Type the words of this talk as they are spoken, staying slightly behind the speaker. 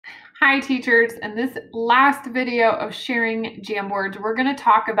Hi teachers, in this last video of sharing Jamboards, we're going to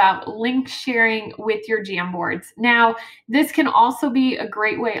talk about link sharing with your Jamboards. Now, this can also be a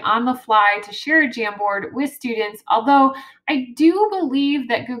great way on the fly to share a Jamboard with students, although I do believe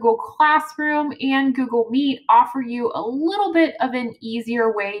that Google Classroom and Google Meet offer you a little bit of an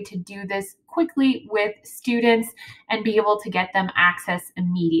easier way to do this quickly with students and be able to get them access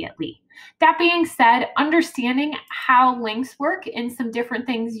immediately. That being said, understanding how links work and some different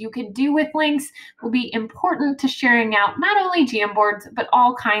things you can do with links will be important to sharing out not only Jamboards, but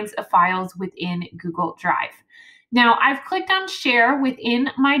all kinds of files within Google Drive. Now, I've clicked on Share within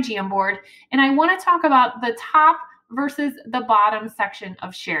my Jamboard, and I want to talk about the top versus the bottom section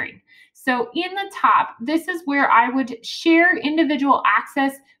of sharing. So in the top, this is where I would share individual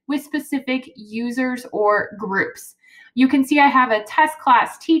access with specific users or groups. You can see I have a test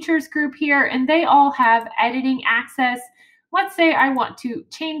class teachers group here, and they all have editing access. Let's say I want to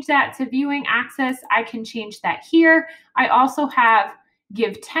change that to viewing access. I can change that here. I also have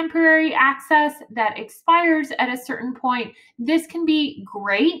give temporary access that expires at a certain point. This can be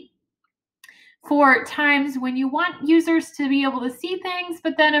great for times when you want users to be able to see things,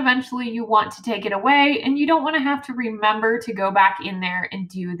 but then eventually you want to take it away and you don't want to have to remember to go back in there and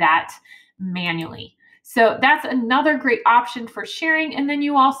do that manually. So that's another great option for sharing. And then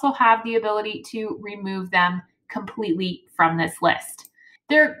you also have the ability to remove them completely from this list.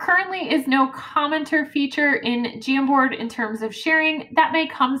 There currently is no commenter feature in Jamboard in terms of sharing. That may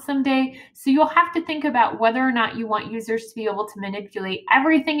come someday, so you'll have to think about whether or not you want users to be able to manipulate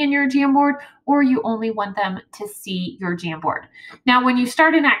everything in your Jamboard, or you only want them to see your Jamboard. Now, when you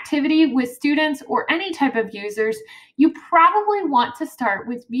start an activity with students or any type of users, you probably want to start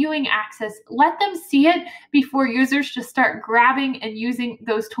with viewing access. Let them see it before users just start grabbing and using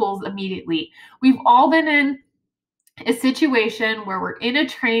those tools immediately. We've all been in a situation where we're in a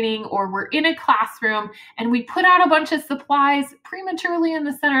training or we're in a classroom and we put out a bunch of supplies prematurely in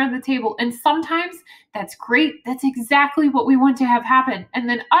the center of the table. And sometimes that's great. That's exactly what we want to have happen. And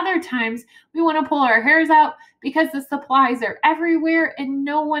then other times we want to pull our hairs out because the supplies are everywhere and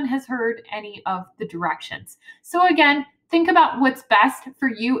no one has heard any of the directions. So again, think about what's best for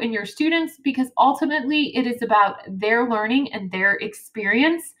you and your students, because ultimately it is about their learning and their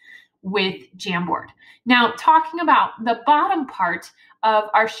experience with Jamboard. Now, talking about the bottom part of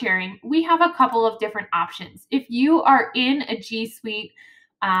our sharing, we have a couple of different options. If you are in a G Suite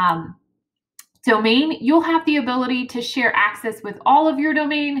domain, you'll have the ability to share access with all of your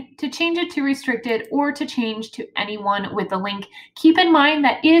domain, to change it to restricted, or to change to anyone with a link. Keep in mind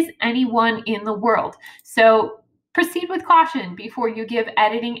that is anyone in the world. So proceed with caution before you give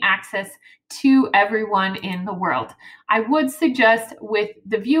editing access to everyone in the world. I would suggest with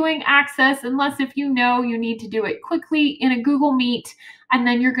the viewing access, unless if you know you need to do it quickly in a Google Meet, and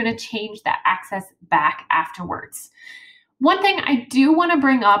then you're going to change that access back afterwards. One thing I do want to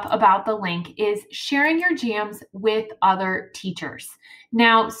bring up about the link is sharing your jams with other teachers.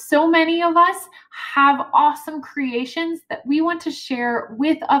 Now, so many of us have awesome creations that we want to share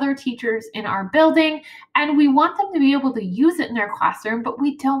with other teachers in our building, and we want them to be able to use it in their classroom, but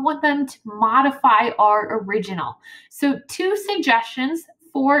we don't want them to modify our original. So 2 suggestions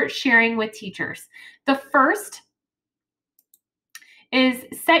for sharing with teachers. The first is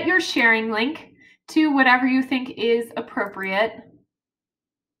set your sharing link to whatever you think is appropriate.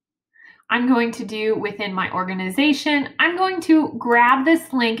 I'm going to do within my organization. I'm going to grab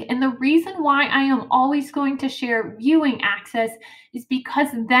this link, and the reason why I am always going to share viewing access is because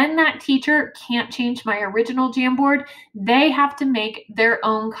then that teacher can't change my original Jamboard. They have to make their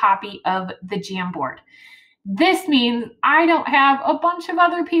own copy of the Jamboard. This means I don't have a bunch of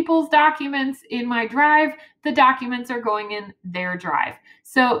other people's documents in my drive. The documents are going in their drive.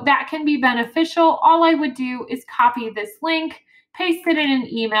 So that can be beneficial. All I would do is copy this link, paste it in an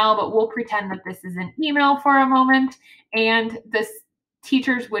email, but we'll pretend that this is an email for a moment, and the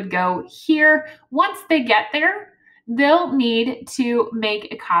teachers would go here. Once they get there, they'll need to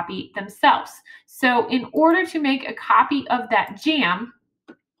make a copy themselves. So in order to make a copy of that jam,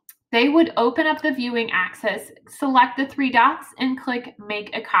 they would open up the viewing access, select the 3 dots, and click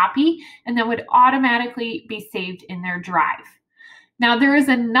Make a Copy, and that would automatically be saved in their drive. Now, there is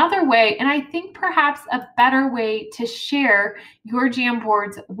another way, and I think perhaps a better way to share your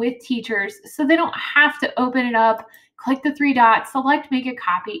Jamboards with teachers so they don't have to open it up, click the 3 dots, select Make a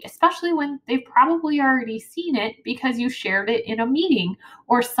Copy, especially when they've probably already seen it because you shared it in a meeting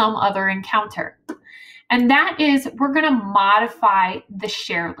or some other encounter. And that is, we're going to modify the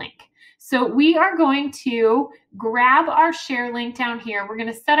share link. So we are going to grab our share link down here. We're going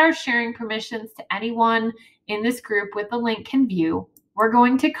to set our sharing permissions to anyone in this group with the link can view. we're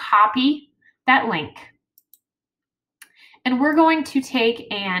going to copy that link. And we're going to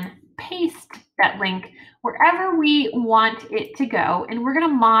take and paste that link wherever we want it to go. And we're going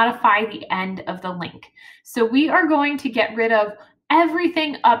to modify the end of the link. So we are going to get rid of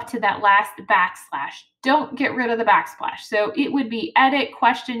everything up to that last backslash. Don't get rid of the backslash. So it would be edit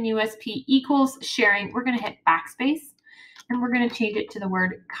question USP equals sharing. We're going to hit backspace and we're going to change it to the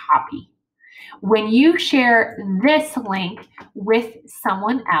word copy. When you share this link with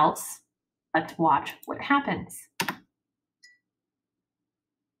someone else, let's watch what happens.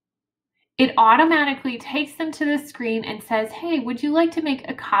 It automatically takes them to the screen and says, hey, would you like to make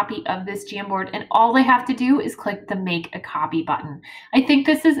a copy of this Jamboard? And all they have to do is click the make a copy button. I think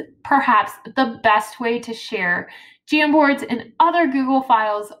this is perhaps the best way to share Jamboards and other Google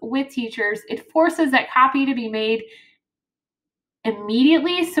files with teachers. It forces that copy to be made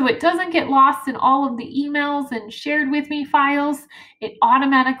immediately so it doesn't get lost in all of the emails and shared with me files. It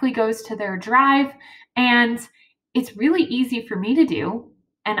automatically goes to their drive, and it's really easy for me to do.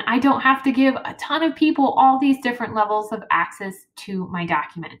 And I don't have to give a ton of people all these different levels of access to my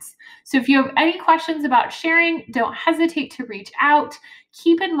documents. So if you have any questions about sharing, don't hesitate to reach out.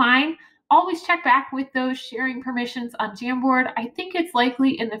 Keep in mind, always check back with those sharing permissions on Jamboard. I think it's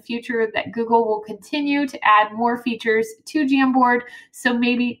likely in the future that Google will continue to add more features to Jamboard, so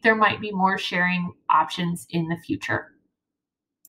maybe there might be more sharing options in the future.